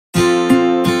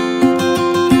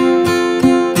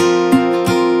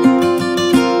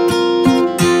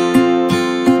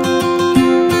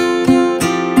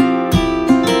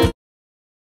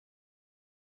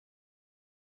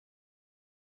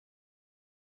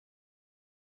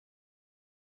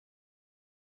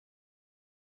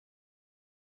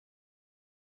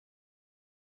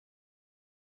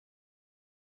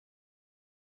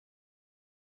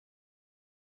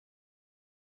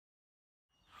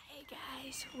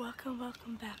guys,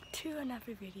 welcome back to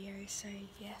another video. So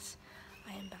yes,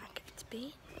 I am back. It's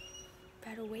been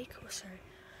about a week or so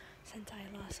since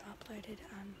I last uploaded.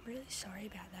 I'm really sorry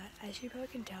about that. As you probably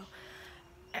can tell,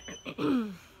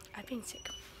 I've been sick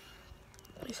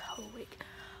this whole week.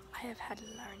 I have had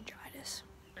laryngitis.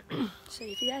 So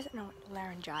if you guys don't know what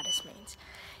laryngitis means,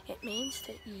 it means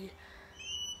that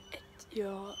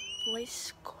your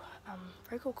voice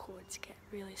vocal cords get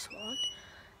really swollen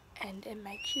and it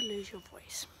makes you lose your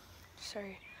voice. So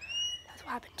that's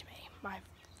what happened to me. My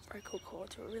vocal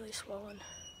cords were really swollen,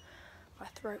 my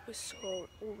throat was sore,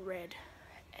 all red,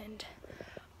 and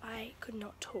I could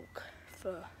not talk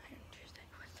for Tuesday,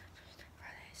 Wednesday, Thursday,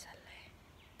 Friday, Saturday,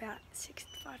 about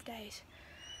 5 days.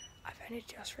 I've only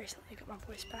just recently got my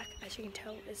voice back. As you can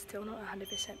tell, it's still not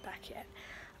 100% back yet.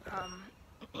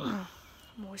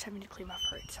 I'm always having to clear my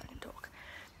throat so I can talk.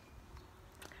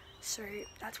 So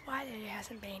that's why there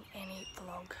hasn't been any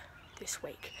vlog this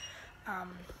week.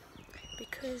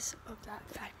 Because of that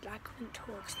fact that I couldn't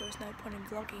talk, so there was no point in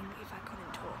vlogging if I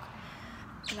couldn't talk.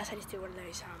 Unless I just did one of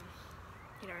those,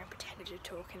 pretended to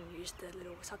talk and used the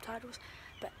little subtitles.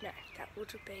 But no, that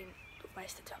would have been a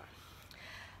waste of time.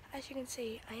 As you can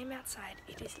see, I am outside.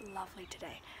 It is lovely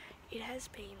today. It has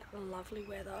been lovely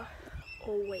weather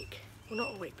all week. Well, not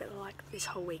all week, but like this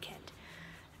whole weekend.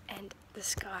 And the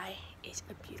sky is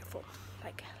beautiful.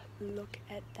 Like, look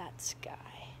at that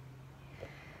sky.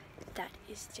 That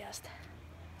is just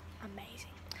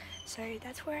amazing. So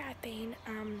that's where I've been.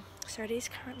 So it is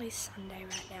currently Sunday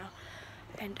right now,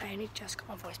 and I only just got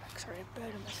my voice back. Sorry, a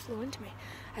bird almost flew into me.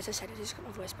 As I said, I just got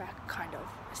my voice back, kind of.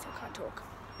 I still can't talk.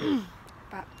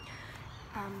 But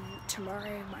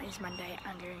tomorrow is Monday.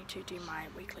 I'm going to do my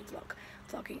weekly vlog,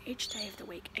 vlogging each day of the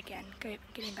week again.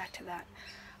 Getting back to that.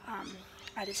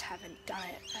 I just haven't done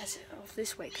it as of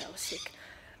this week. I was sick.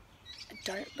 I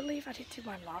don't believe I did do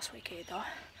one last week either,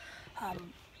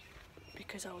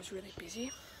 because I was really busy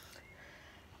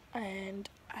and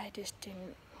I just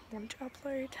didn't want to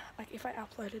upload. Like, if I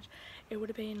uploaded, it would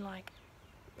have been like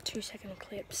 2-second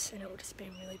clips and it would have just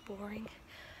been really boring.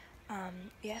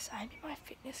 Yes, I need my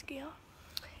fitness gear.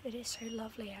 It is so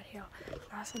lovely out here,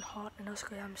 nice and hot, and also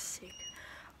because I'm sick,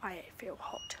 I feel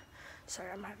hot. So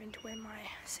I'm having to wear my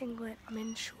singlet. I'm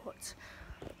in shorts.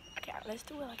 Okay, let's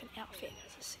do like an outfit. I'm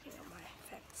just sitting on my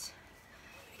fence.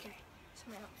 Okay, so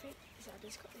my outfit is I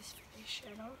just got this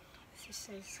shirt on. This just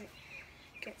says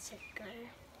get set go.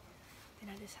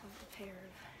 Then I just have a pair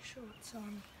of shorts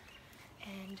on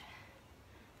and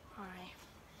my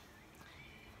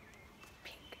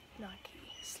pink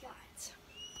Nike slides,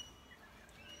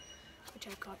 which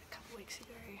I got a couple weeks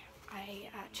ago. I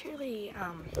actually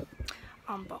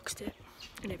unboxed it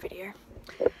in a video,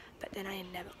 but then I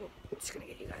never, it's gonna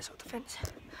get you guys off the fence.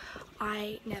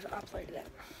 I never uploaded it,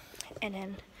 and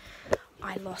then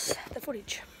I lost the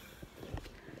footage.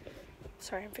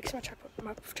 Sorry, I'm fixing my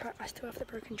tripod. I still have the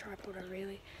broken tripod. I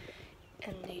really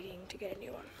am needing to get a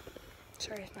new one.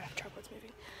 Sorry if my tripod's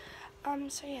moving.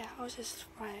 So yeah,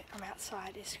 why I'm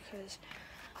outside is because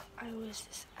I was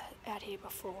just out here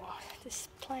before, just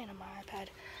playing on my iPad.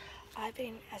 I've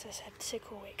been, as I said,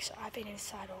 sick all week, so I've been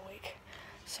inside all week.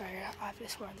 So I've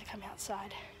just wanted to come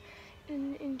outside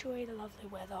and enjoy the lovely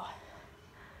weather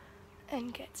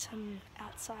and get some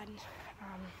outside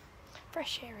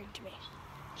fresh air into me,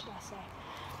 should I say.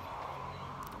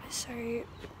 So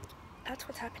that's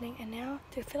what's happening, and now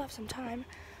to fill up some time,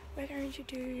 we're going to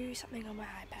do something on my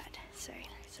iPad. So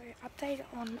update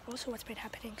on also what's been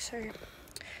happening. So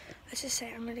let's just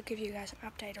say I'm going to give you guys an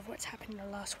update of what's happened in the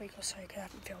last week or so, because I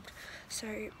haven't filmed. So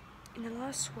in the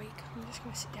last week, I'm just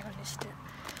going to sit down and list it.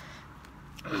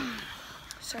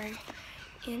 So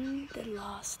in the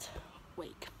last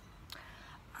week,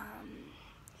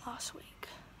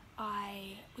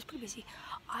 I was pretty busy.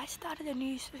 I started a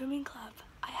new swimming club.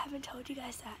 I haven't told you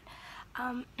guys that.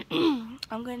 I'm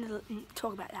going to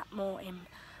talk about that more in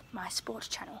my sports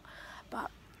channel,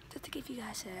 but just to give you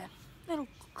guys a little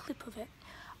clip of it,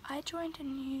 I joined a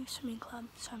new swimming club,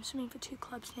 so I'm swimming for 2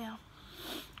 clubs now.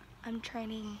 I'm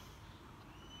training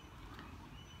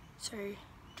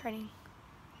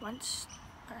once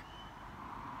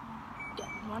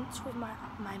with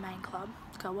my main club,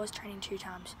 because I was training 2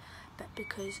 times, but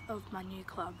because of my new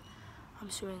club, I'm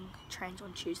swimming trains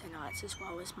on Tuesday nights as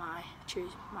well as my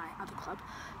other club.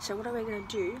 So what we're going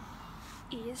to do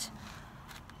is,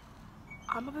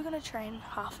 I'm probably going to train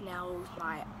half an hour with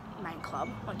my main club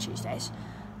on Tuesdays,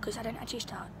 because I don't actually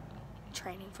start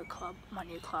training for my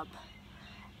new club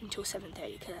until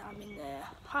 7:30, because I'm in the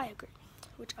higher group,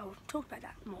 which I'll talk about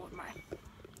that more on my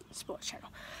sports channel.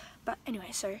 But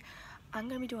anyway, so I'm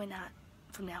going to be doing that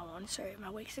from now on. So my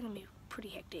weeks are going to be pretty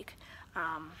hectic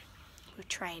with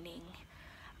training.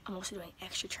 I'm also doing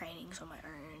extra trainings on my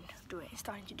own,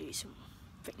 starting to do some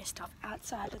fitness stuff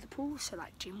outside of the pool, so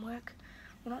like gym work.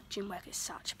 Well, not gym work as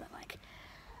such, but like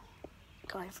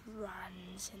going for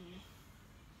runs and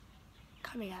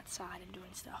coming outside and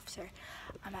doing stuff. So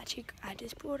I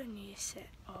just bought a new set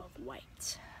of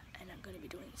weights, and I'm going to be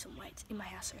doing some weights in my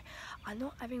house. So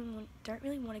don't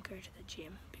really want to go to the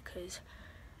gym because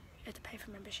you have to pay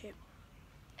for membership,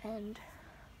 and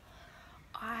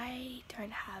I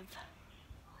don't have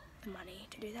the money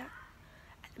to do that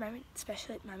at the moment,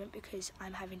 especially at the moment because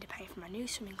I'm having to pay for my new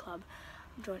swimming club.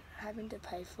 I'm having to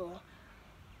pay for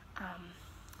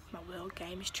my World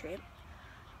Games trip.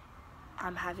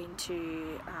 I'm having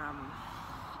to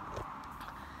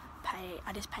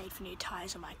I just paid for new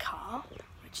tyres on my car,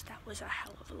 which that was a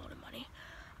hell of a lot of money.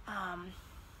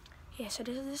 Yeah, so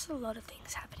there's a lot of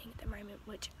things happening at the moment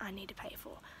which I need to pay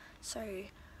for. So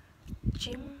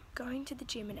going to the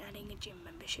gym and adding a gym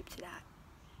membership to that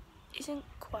isn't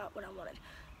quite what I wanted.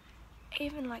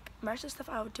 Even like most of the stuff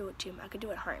I would do at gym, I could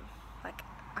do at home. Like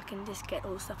I can just get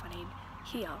all the stuff I need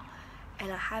here,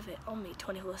 and I have it on me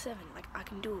 24/7. Like I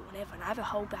can do it whenever, and I have a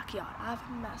whole backyard. I have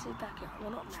a massive backyard.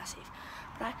 Well, not massive,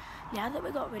 but now that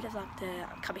we got rid of like the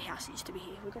cubby house that used to be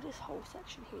here, we've got this whole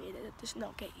section here that does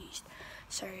not get used.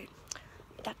 So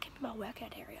that can be my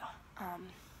workout area.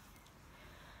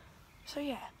 So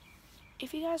yeah,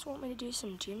 if you guys want me to do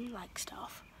some gym like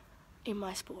stuff in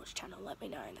my sports channel, let me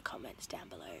know in the comments down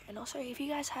below. And also, if you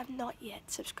guys have not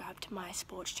yet subscribed to my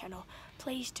sports channel,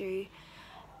 please do.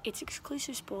 It's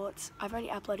exclusive sports. I've only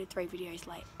uploaded 3 videos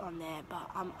late on there, but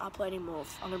I'm uploading more.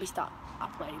 I'm going to start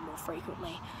uploading more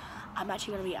frequently. I'm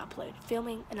actually going to be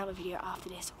filming another video after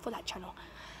this for that channel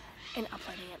and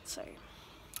uploading it. So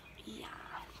yeah,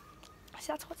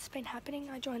 so that's what's been happening.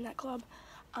 I joined that club.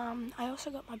 I also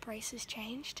got my braces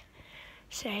changed,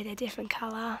 so they're different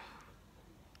colour.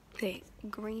 They're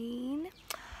green.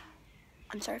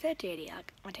 I'm sorry if they're dirty.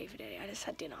 My teeth are dirty. I just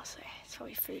had dinner, so it's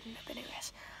probably food in it. But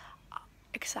anyways,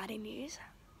 exciting news.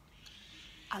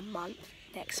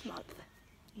 Next month,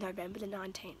 November the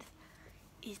 19th,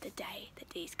 is the day that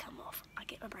these come off. I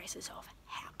get my braces off.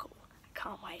 How cool. I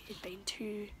can't wait. It's been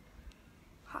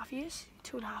 2.5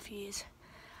 years,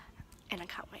 and I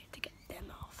can't wait to get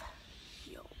them off.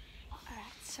 Yo.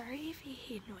 Alright, sorry if you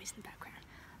hear noise in the background.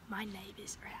 My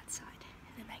neighbours are outside,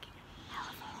 and they're making a hell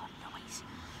of a lot of noise,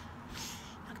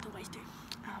 like they always do.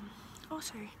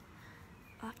 Also,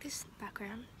 like this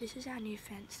background, this is our new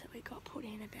fence that we got put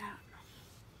in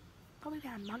probably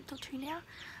about a month or 2 now.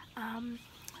 I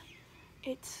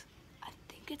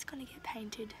think it's gonna get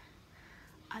painted.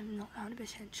 I'm not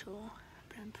 100% sure,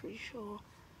 but I'm pretty sure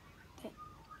that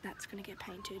that's gonna get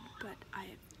painted, but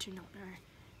I do not know.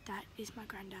 That is my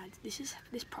granddad's.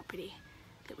 This property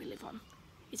that we live on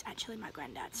is actually my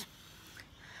granddad's.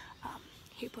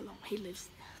 He lives,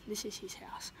 this is his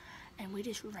house, and we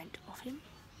just rent off him.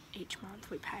 Each month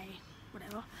we pay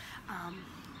whatever,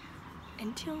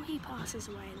 until he passes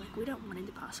away. Like, we don't want him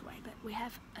to pass away, but we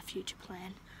have a future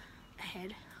plan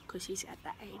ahead, because he's at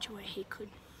that age where he could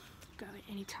go at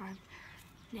any time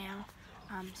now,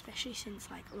 especially since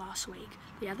like last week.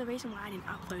 The other reason why I didn't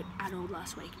upload at all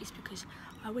last week is because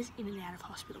I was in and out of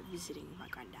hospital visiting my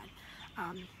granddad.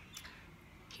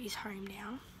 He's home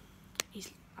now.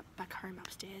 He's back home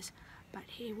upstairs, but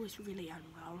he was really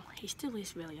unwell. He still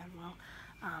is really unwell.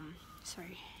 So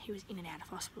he was in and out of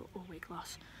hospital all week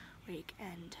last week,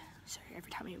 and so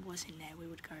every time he was in there we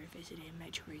would go visit him,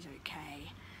 make sure he's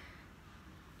okay.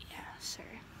 Yeah, so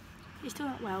he's still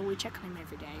not well. We check on him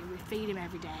every day, we feed him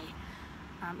every day.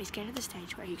 He's getting to the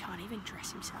stage where he can't even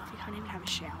dress himself, he can't even have a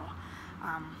shower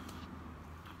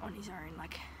on his own,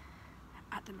 like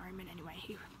at the moment anyway.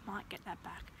 He might get that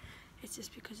back. It's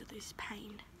just because of this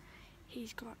pain.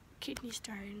 He's got kidney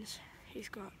stones, he's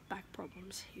got back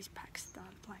problems, his back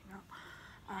started playing up.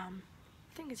 I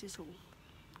think it's just all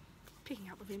picking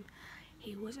up with him.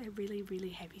 He was a really, really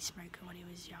heavy smoker when he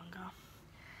was younger,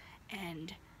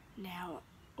 and now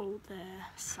all the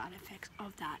side effects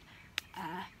of that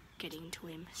are getting to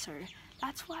him. So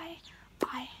that's why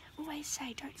I always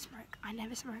say don't smoke. I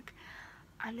never smoke.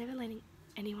 I'm never letting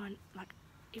anyone, like,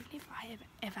 even if I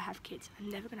ever have kids, I'm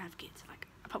never gonna have kids. Like,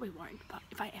 I probably won't, but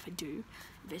if I ever do,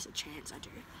 if there's a chance I do,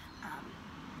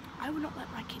 I will not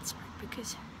let my kids smoke,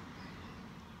 because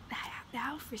the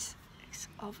health risks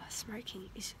of smoking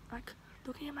is, like,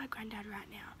 looking at my granddad right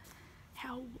now,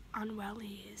 how unwell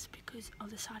he is because of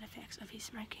the side effects of his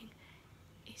smoking.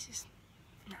 He's just,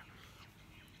 no.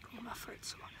 Oh, my throat's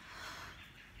sore.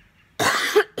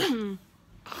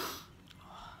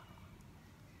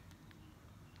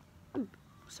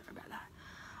 Sorry about that.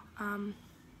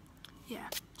 Yeah,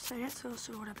 so that's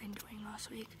also what I've been doing last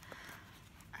week.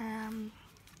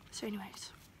 So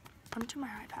anyways, onto my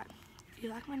iPad. You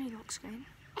like my new lock screen?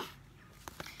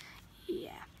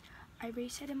 Yeah, I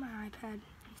resetted my iPad and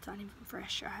starting from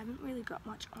fresh. I haven't really got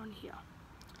much on here.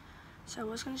 So I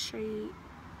was going to show you,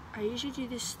 I usually do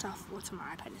this stuff, what's on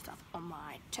my iPad and stuff, on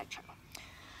my tech channel.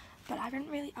 But I haven't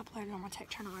really uploaded on my tech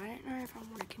channel. I don't know if I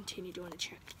want to continue doing the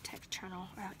tech channel.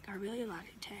 I really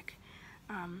like tech.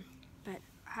 But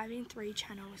having 3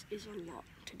 channels is a lot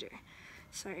to do.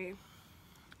 So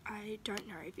I don't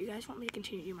know. If you guys want me to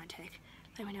continue doing my tech,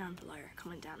 let me know below,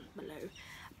 comment down below.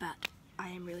 But I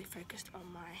am really focused on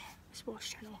my sports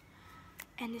channel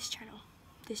and this channel.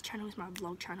 This channel is my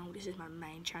vlog channel, this is my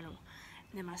main channel,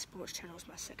 and then my sports channel is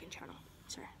my second channel.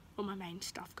 So all my main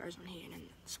stuff goes on here and then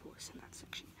sports in that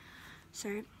section.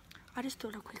 So I just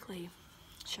thought I'd quickly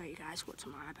show you guys what's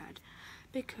on my iPad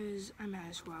because I may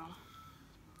as well.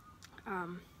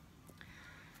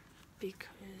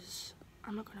 Because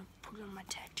I'm not going to put it on my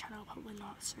tech channel, probably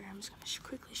not, so I'm just going to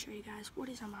quickly show you guys what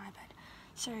is on my iPad.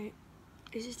 So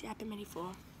this is the app I'm ready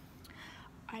for.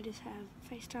 I just have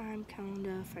FaceTime,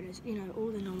 calendar, photos, you know, all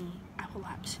the normal Apple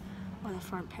apps on the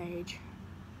front page,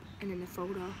 and then the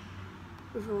folder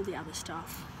with all the other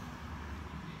stuff.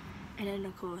 And then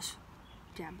of course,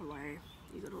 down below,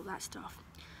 you got all that stuff.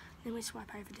 Then we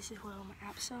swipe over, this is where all my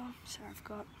apps are. So I've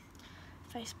got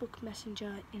Facebook,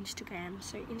 Messenger, Instagram.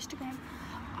 So Instagram,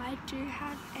 I do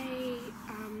have a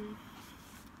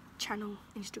channel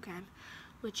Instagram,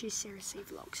 which is Sarah C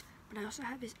Vlogs. But I also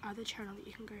have this other channel that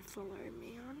you can go follow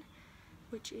me on,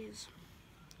 which is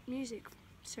music.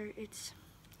 So it's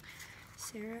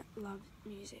Sarah Loves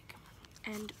Music.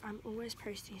 And I'm always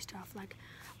posting stuff. Like,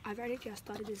 I've only just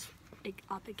started this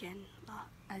up again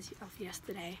as of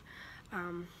yesterday.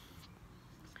 And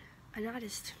I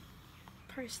just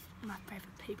post my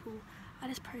favourite people. I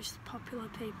just post popular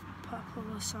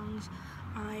songs.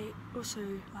 I also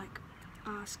like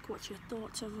ask what's your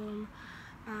thoughts of them.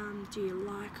 Do you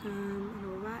like them and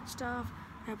all that stuff.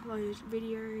 I upload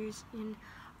videos and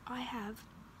I have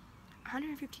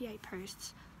 158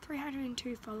 posts,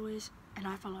 302 followers, and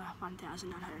I follow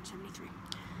 1,973.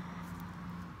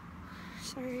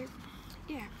 So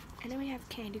yeah, and then we have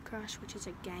Candy Crush, which is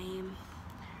a game.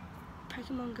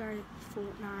 Pokemon Go,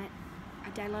 Fortnite. I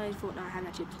downloaded Fortnite, I haven't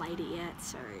actually played it yet,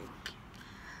 so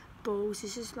Balls,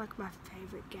 this is like my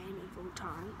favourite game of all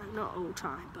time. Like, not all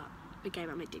time, but the game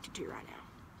I'm addicted to right now.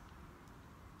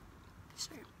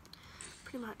 So,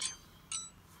 pretty much,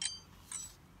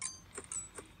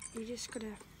 you just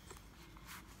gotta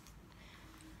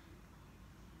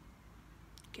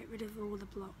get rid of all the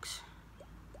blocks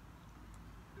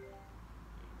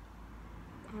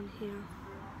on here.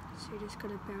 So you just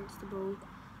gotta bounce the ball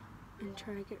and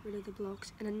try to get rid of the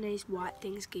blocks, and then these white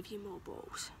things give you more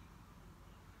balls.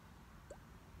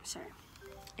 So,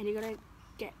 and you gotta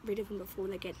get rid of them before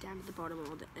they get down to the bottom,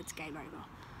 or it's game over.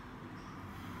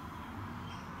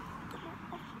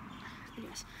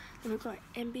 Anyways, then we've got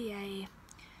NBA,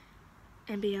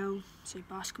 NBL, so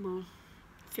basketball,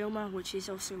 Filmer, which is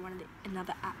also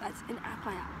another app. That's an app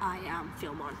I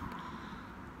film on.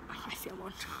 I film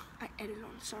on. I edit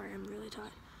on. Sorry, I'm really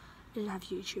tired. I didn't have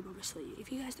YouTube, obviously.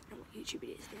 If you guys don't know what YouTube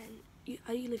is, then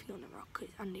are you living on a rock?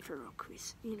 Underneath a rock,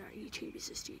 Chris? You know, YouTube is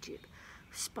just YouTube.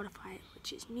 Spotify,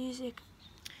 which is music.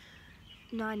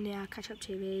 9 Now, Catch Up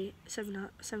TV. 7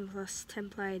 Plus, 10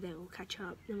 Play. They will catch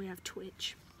up. Then we have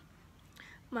Twitch.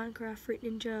 Minecraft, Fruit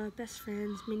Ninja, Best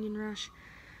Friends, Minion Rush,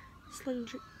 Sling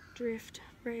Drift,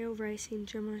 Rail Racing,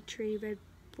 Geometry, Red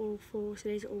Ball 4, so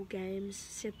these are all games.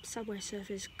 Subway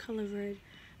Surfers, Colour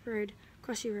Road,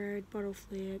 Crossy Road, Bottle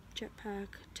Flip, Jetpack,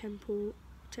 Temple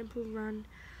Run,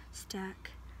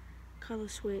 Stack, Colour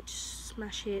Switch,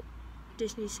 Smash Hit,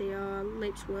 Disney CR,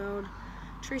 Leaps World,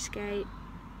 True Skate,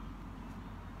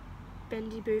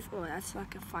 Bendy Booth, oh that's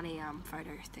like a funny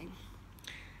photo thing.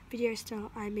 Video Star,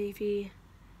 iMovie,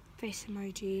 Face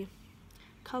Emoji,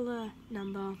 Colour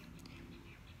Number,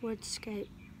 Wordscape,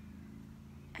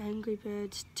 Angry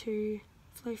Birds 2,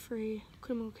 Flow Free,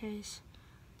 Criminal Case,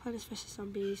 Plants vs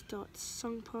Zombies, Dots,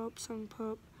 Song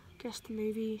Pop, Guess the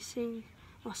Movie, Sing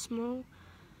or Small,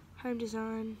 Home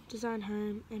Design, Design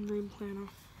Home, and Room Planner.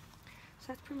 So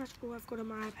that's pretty much all I've got on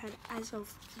my iPad as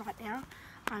of right now.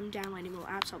 I'm downloading more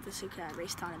apps, obviously because I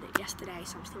restarted it yesterday,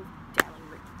 so I'm still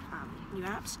downloading new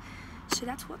apps. So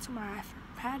that's what's on my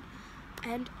iPad.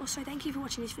 And also thank you for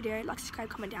watching this video. Like, subscribe,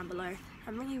 comment down below.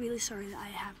 I'm really sorry that I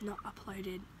have not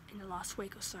uploaded in the last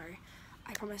week or so.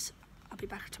 I promise I'll be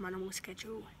back to my normal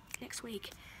schedule next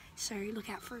week. So look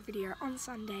out for a video on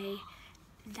Sunday.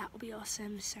 That will be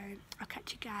awesome. So I'll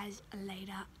catch you guys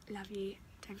later. Love you.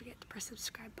 don't forget to press the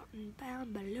subscribe button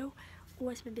down below.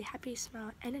 Always remember to be happy,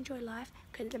 smile and enjoy life,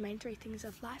 because they're the main 3 things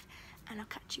of life. And I'll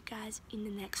catch you guys in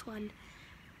the next one.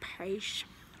 Peace.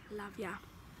 Love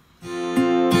ya.